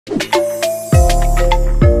Hello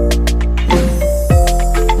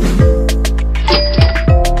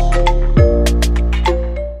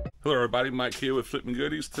everybody, Mike here with Flippin'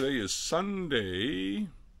 Goodies. Today is Sunday.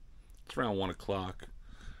 It's around 1 o'clock.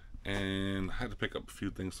 And I had to pick up a few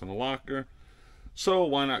things from the locker. So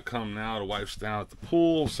why not come now? The wife's down at the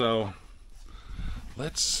pool. So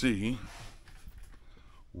let's see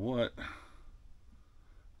what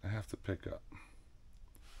I have to pick up.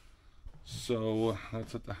 So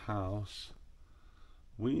that's at the house.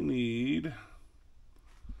 We need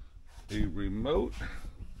a remote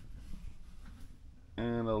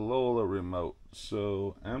and a Lola remote.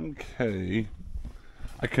 So MK,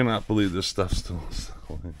 I cannot believe this stuff's still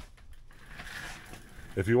selling.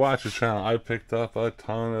 If you watch the channel, I picked up a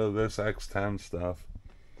ton of this X10 stuff.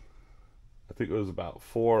 I think it was about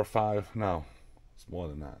 4 or 5, no, it's more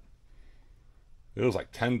than that. It was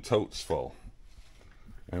like 10 totes full.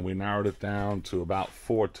 And we narrowed it down to about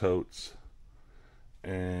 4 totes.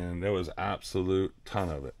 And there was absolute ton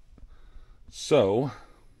of it. So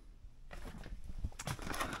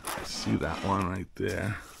see that one right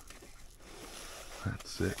there?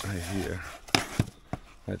 That's it right here.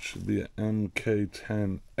 That should be an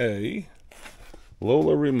MK10A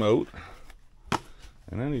Lola remote.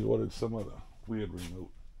 And then he ordered some other weird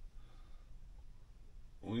remote.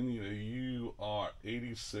 We need a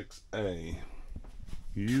UR86A.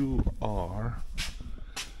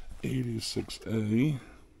 UR86A.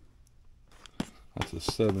 That's a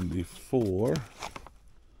 74.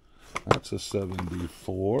 That's a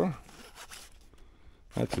 74.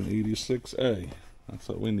 That's an 86A. That's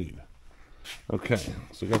what we need. Okay,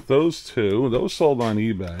 so we got those two. Those sold on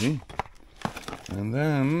eBay. And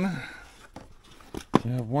then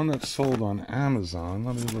we have one that's sold on Amazon.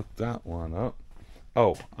 Let me look that one up.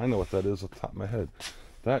 Oh, I know what that is off the top of my head.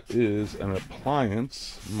 That is an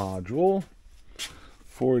appliance module.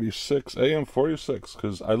 46, AM46.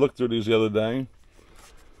 Because I looked through these the other day.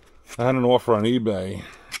 I had an offer on eBay.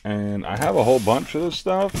 And I have a whole bunch of this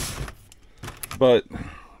stuff, but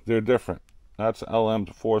they're different. That's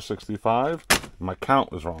LM465. My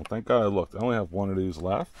count was wrong. Thank God I looked. I only have one of these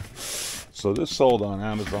left. So this sold on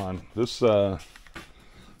Amazon. This is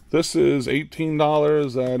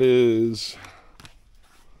 $18. That is,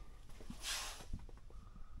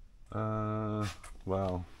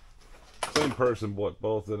 well, same person bought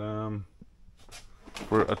both of them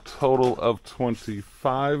for a total of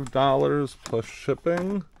 $25 plus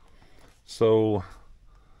shipping. So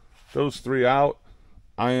those 3 out.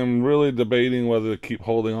 I am really debating whether to keep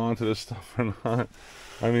holding on to this stuff or not.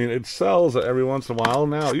 I mean, it sells every once in a while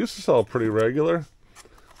now. It used to sell pretty regular,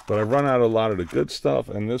 but I've run out a lot of the good stuff,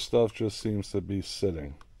 and this stuff just seems to be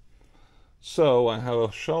sitting. So I have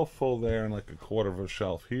a shelf full there and like a quarter of a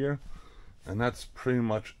shelf here, and that's pretty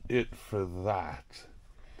much it for that.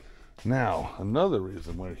 Now, another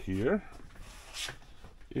reason we're here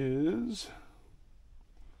is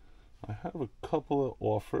I have a couple of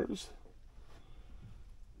offers.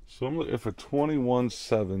 So I'm looking for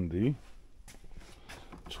 2170.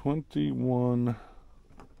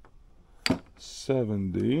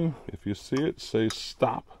 2170. If you see it, say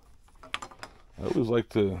stop. I always like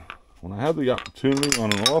to, when I have the opportunity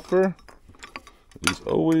on an offer, is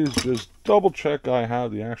always just double check I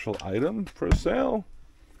have the actual item for sale.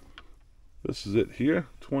 This is it here,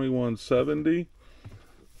 2170.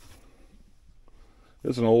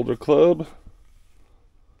 It's an older club.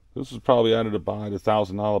 This is probably out of the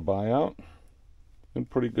 $1,000 buyout. In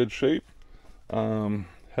pretty good shape.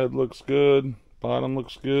 Head looks good. Bottom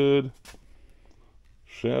looks good.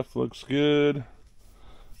 Shaft looks good.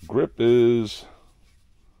 Grip is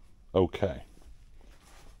okay.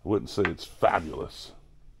 I wouldn't say it's fabulous.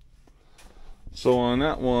 So on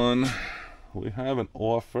that one, we have an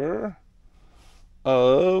offer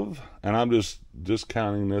of, and I'm just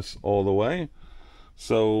discounting this all the way,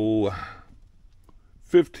 so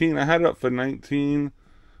 15. I had it up for 19.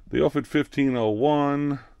 They offered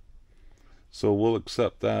 1501, so we'll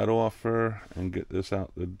accept that offer and get this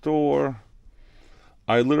out the door.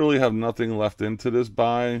 I literally have nothing left into this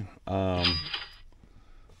buy.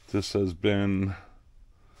 This has been,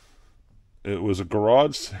 it was a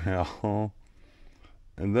garage sale.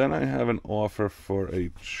 And then I have an offer for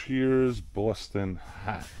a Cheers Boston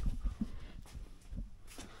hat.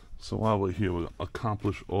 So while we're here, we'll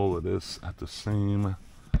accomplish all of this at the same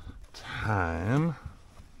time.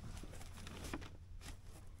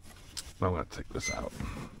 I'm going to take this out.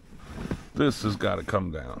 This has got to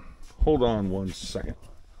come down. Hold on 1 second.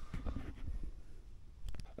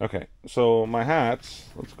 Okay, so my hats,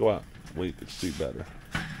 let's go out where you can see better.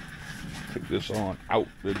 Take this on out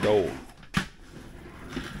the door.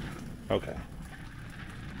 Okay.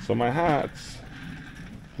 So my hats,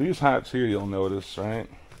 these hats here, you'll notice, right?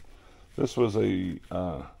 This was a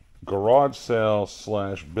garage sale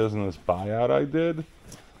 / business buyout I did.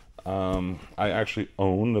 I actually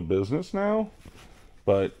own the business now,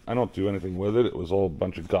 but I don't do anything with it. It was all a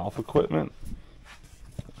bunch of golf equipment.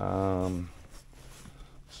 So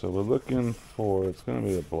we're looking for, it's going to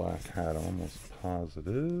be a black hat, I'm almost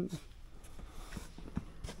positive.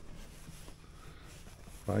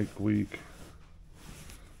 Bike Week.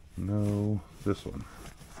 No, this one.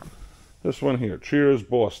 This one here, Cheers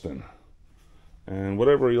Boston. And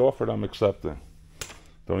whatever he offered, I'm accepting.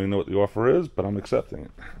 Don't even know what the offer is, but I'm accepting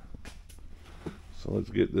it. So let's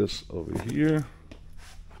get this over here.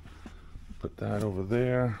 Put that over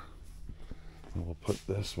there. And we'll put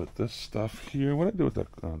this with this stuff here. What did I do with that?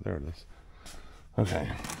 Oh, there it is. Okay.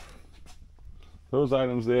 Those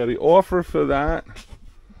items there. The offer for that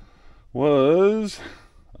was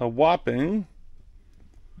a whopping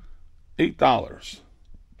 $8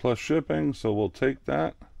 plus shipping. So we'll take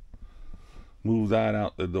that. Move that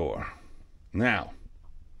out the door. Now,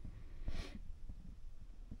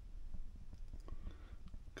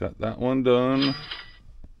 got that one done.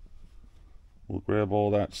 We'll grab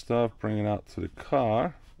all that stuff, bring it out to the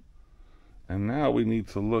car. And now we need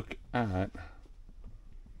to look at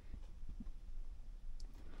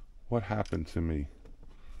what happened to me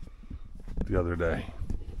the other day.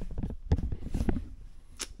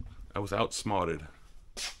 I was outsmarted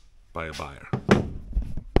by a buyer.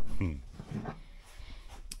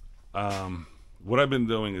 What I've been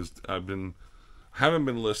doing is I haven't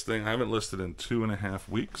been listing. I haven't listed in 2.5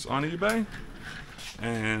 weeks on eBay,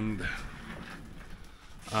 and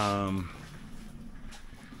I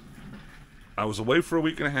was away for a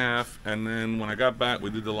week and a half, and then when I got back, we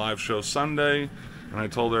did the live show Sunday, and I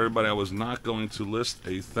told everybody I was not going to list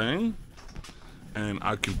a thing, and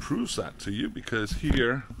I can prove that to you because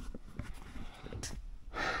here.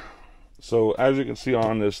 So as you can see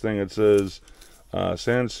on this thing, it says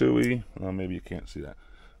Sansui. Well, maybe you can't see that.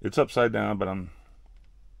 It's upside down, but I'm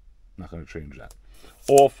not going to change that.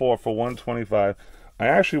 All four for $125. I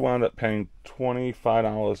actually wound up paying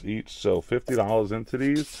 $25 each, so $50 into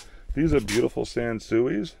these. These are beautiful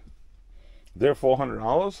Sansuis. They're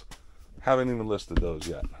 $400. Haven't even listed those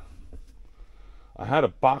yet. I had a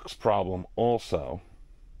box problem also.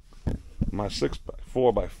 My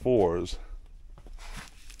 4x4s.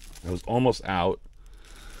 It was almost out,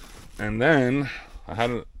 and then I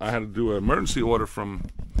had to do an emergency order from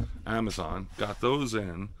Amazon. Got those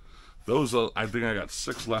in. Those I think I got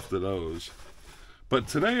 6 left of those. But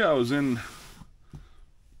today I was in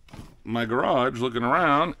my garage looking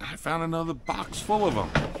around. And I found another box full of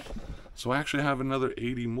them. So I actually have another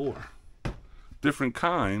 80 more. Different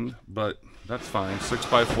kind, but that's fine.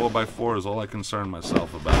 6x4x4 is all I concern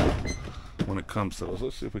myself about when it comes to those.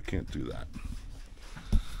 Let's see if we can't do that.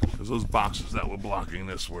 Because those boxes that were blocking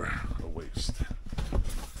this were a waste.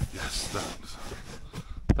 Yes,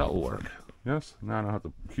 that will work. Yes? Now I don't have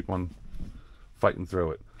to keep on fighting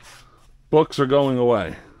through it. Books are going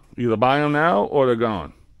away. Either buy them now or they're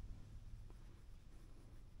gone.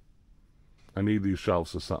 I need these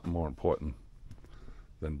shelves for something more important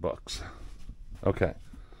than books. Okay.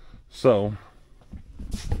 So,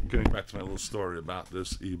 getting back to my little story about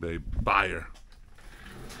this eBay buyer.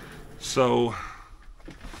 So,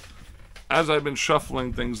 as I've been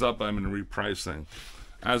shuffling things up, I've been repricing.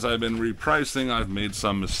 As I've been repricing, I've made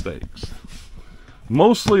some mistakes.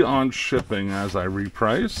 Mostly on shipping as I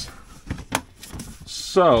reprice.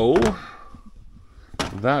 So,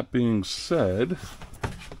 that being said,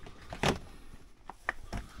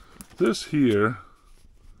 this here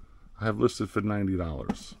I have listed for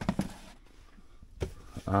 $90.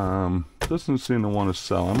 Doesn't seem to want to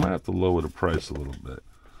sell. I might have to lower the price a little bit.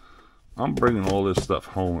 I'm bringing all this stuff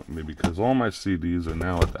home with me because all my CDs are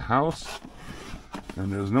now at the house,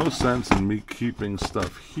 and there's no sense in me keeping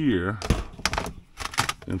stuff here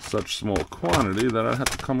in such small quantity that I have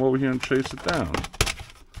to come over here and chase it down.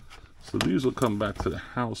 So these will come back to the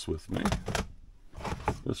house with me.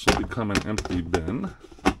 This will become an empty bin,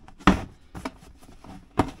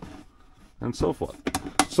 and so forth.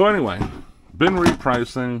 So anyway, been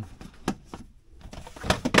repricing,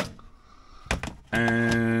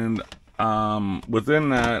 and within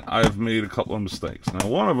that, I've made a couple of mistakes. Now,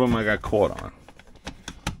 one of them I got caught on,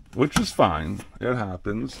 which is fine. It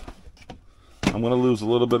happens. I'm going to lose a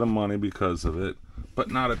little bit of money because of it,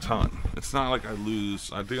 but not a ton. It's not like I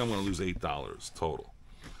lose. I think I'm going to lose $8 total.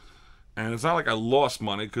 And it's not like I lost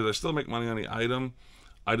money because I still make money on the item.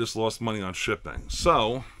 I just lost money on shipping.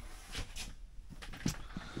 So,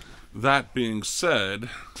 that being said,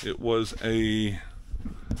 it was a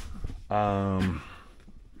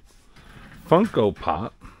Funko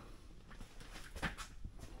Pop.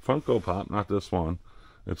 Funko Pop, not this one.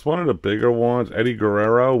 It's one of the bigger ones. Eddie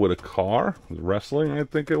Guerrero with a car. Wrestling, I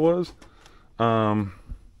think it was. Or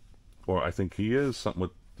I think he is. Something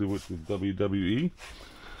with do with the WWE.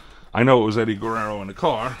 I know it was Eddie Guerrero in the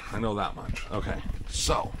car. I know that much. Okay,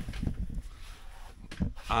 so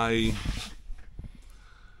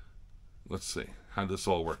let's see how'd this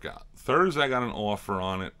all work out. Thursday I got an offer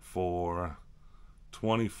on it for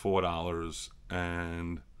 $24,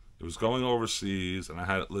 and it was going overseas, and I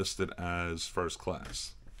had it listed as first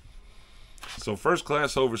class. So first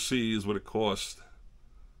class overseas would have cost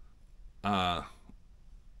I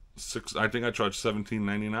think I charged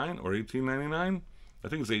 $17.99 or $18.99. I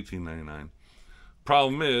think it's $18.99.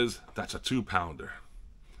 Problem is, that's a 2-pounder.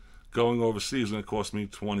 Going overseas is going to cost me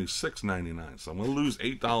 $26.99. So I'm going to lose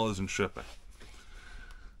 $8 in shipping.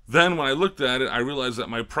 Then when I looked at it, I realized that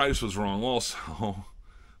my price was wrong also.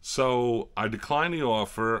 So I declined the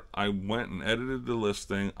offer. I went and edited the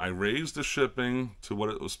listing. I raised the shipping to what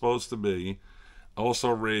it was supposed to be. I also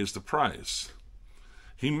raised the price.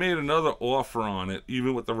 He made another offer on it,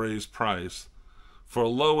 even with the raised price, for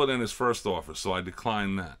lower than his first offer, so I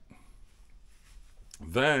declined that.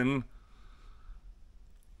 Then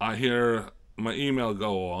I hear my email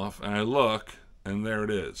go off, and I look, and there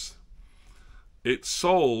it is. It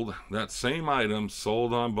sold, that same item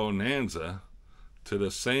sold on Bonanza to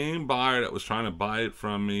the same buyer that was trying to buy it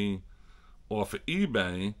from me off of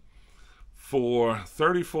eBay for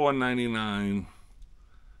 $34.99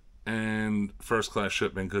 and first class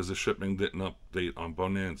shipping, because the shipping didn't update on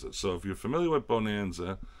Bonanza. So if you're familiar with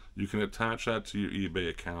Bonanza, you can attach that to your eBay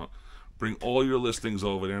account, bring all your listings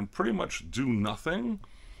over there, and pretty much do nothing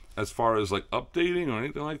as far as like updating or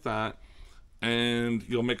anything like that, and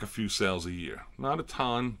you'll make a few sales a year. Not a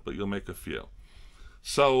ton, but you'll make a few.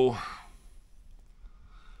 So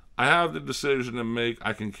I have the decision to make.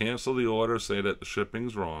 I can cancel the order, say that the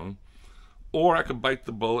shipping's wrong, or I could bite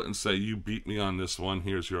the bullet and say, you beat me on this one,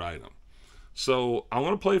 here's your item. So I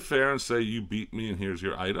want to play fair and say, you beat me and here's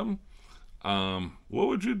your item. What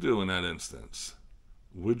would you do in that instance?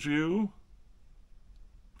 Would you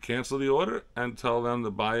cancel the order and tell them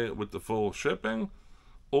to buy it with the full shipping?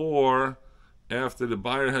 Or after the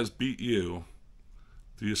buyer has beat you,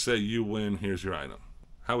 do you say, you win, here's your item?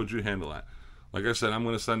 How would you handle that? Like I said, I'm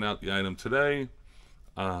going to send out the item today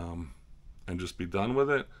and just be done with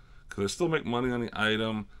it, because I still make money on the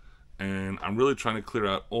item, and I'm really trying to clear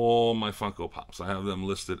out all my Funko Pops. I have them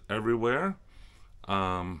listed everywhere,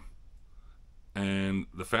 and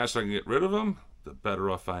the faster I can get rid of them, the better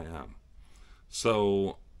off I am.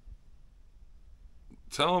 So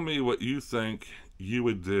tell me what you think you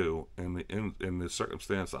would do in the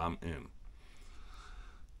circumstance I'm in.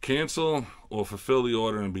 Cancel or fulfill the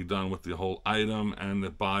order and be done with the whole item and the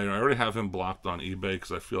buyer. I already have him blocked on eBay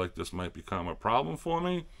because I feel like this might become a problem for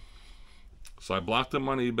me. So I blocked him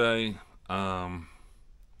on eBay, and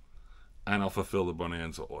I'll fulfill the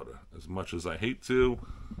Bonanza order. As much as I hate to,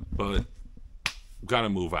 but gotta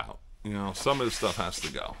move out. You know, some of this stuff has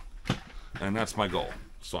to go, and that's my goal.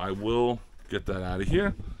 So I will get that out of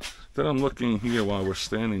here. Then I'm looking here while we're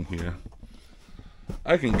standing here.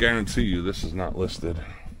 I can guarantee you this is not listed.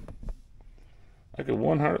 I can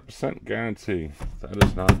 100% guarantee that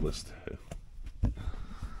is not listed.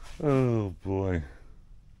 Oh boy.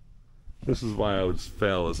 This is why I would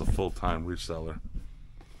fail as a full-time reseller.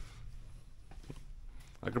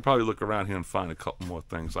 I could probably look around here and find a couple more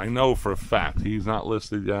things. I know for a fact he's not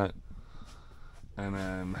listed yet. And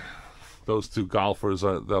then those two golfers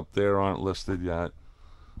up there aren't listed yet.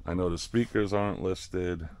 I know the speakers aren't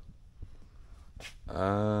listed.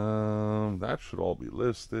 That should all be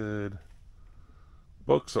listed.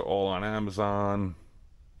 Books are all on Amazon.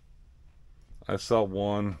 I sell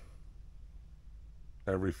one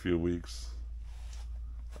every few weeks.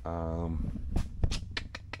 I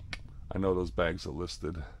know those bags are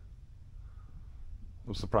listed.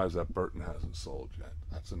 I'm surprised that Burton hasn't sold yet.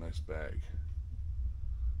 That's a nice bag,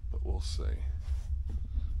 but we'll see.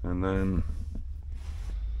 And then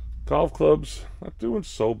golf clubs, not doing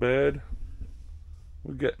so bad.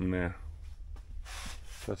 We're getting there.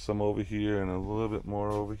 Got some over here and a little bit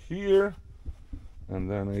more over here, and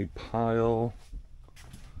then a pile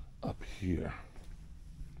up here,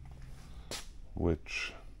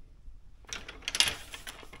 which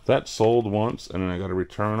that sold once, and then I got a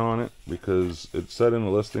return on it because it said in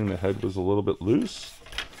the listing the head was a little bit loose,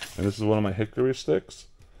 and this is one of my hickory sticks,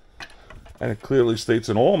 and it clearly states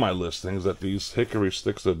in all my listings that these hickory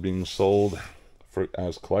sticks are being sold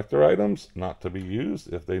as collector items, not to be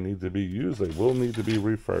used. If they need to be used, they will need to be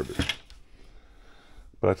refurbished.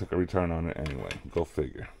 But I took a return on it anyway. Go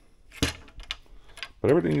figure. But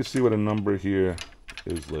everything you see with a number here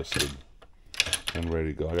is listed and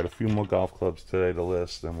ready to go. I got a few more golf clubs today to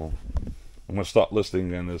list, and I'm going to start listing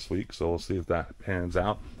again this week, so we'll see if that pans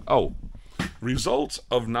out. Oh, results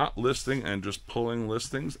of not listing and just pulling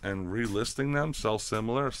listings and relisting them, sell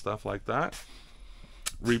similar, stuff like that.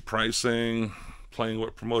 Repricing, playing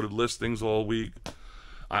with promoted listings all week.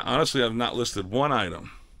 I honestly have not listed one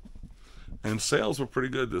item, and sales were pretty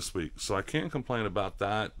good this week, so I can't complain about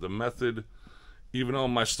that. The method, even though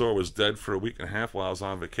my store was dead for a week and a half while I was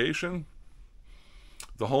on vacation,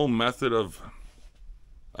 the whole method of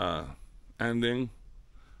ending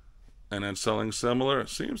and then selling similar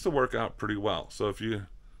seems to work out pretty well. So if you're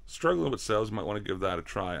struggling with sales, you might want to give that a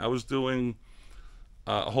try. I was doing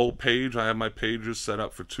a whole page. I have my pages set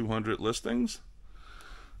up for 200 listings.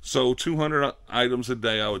 So 200 items a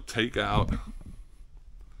day I would take out,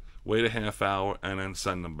 wait a half hour, and then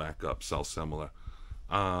send them back up, sell similar.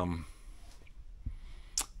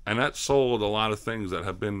 And that sold a lot of things that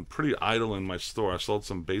have been pretty idle in my store. I sold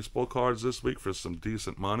some baseball cards this week for some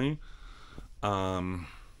decent money.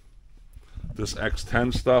 This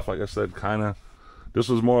X10 stuff, like I said, this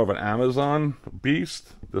was more of an Amazon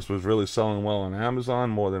beast. This was really selling well on Amazon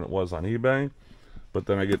more than it was on eBay. But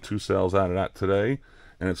then I get 2 sales out of that today.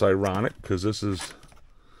 And it's ironic because this is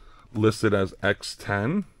listed as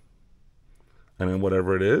X10 and then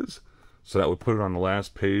whatever it is. So that would put it on the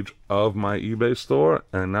last page of my eBay store,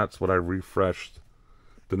 and that's what I refreshed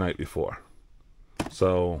the night before.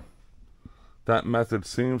 So that method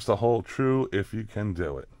seems to hold true if you can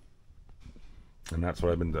do it. And that's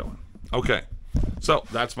what I've been doing. Okay, so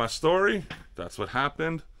that's my story. That's what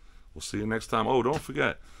happened. We'll see you next time. Oh, don't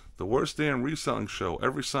forget, the Worst Damn Reselling Show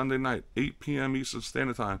every Sunday night, 8 p.m. Eastern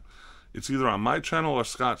Standard Time. It's either on my channel or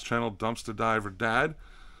Scott's channel, Dumpster Diver Dad.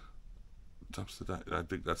 I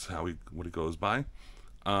think that's what he goes by.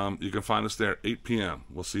 You can find us there at 8 p.m.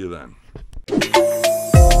 We'll see you then.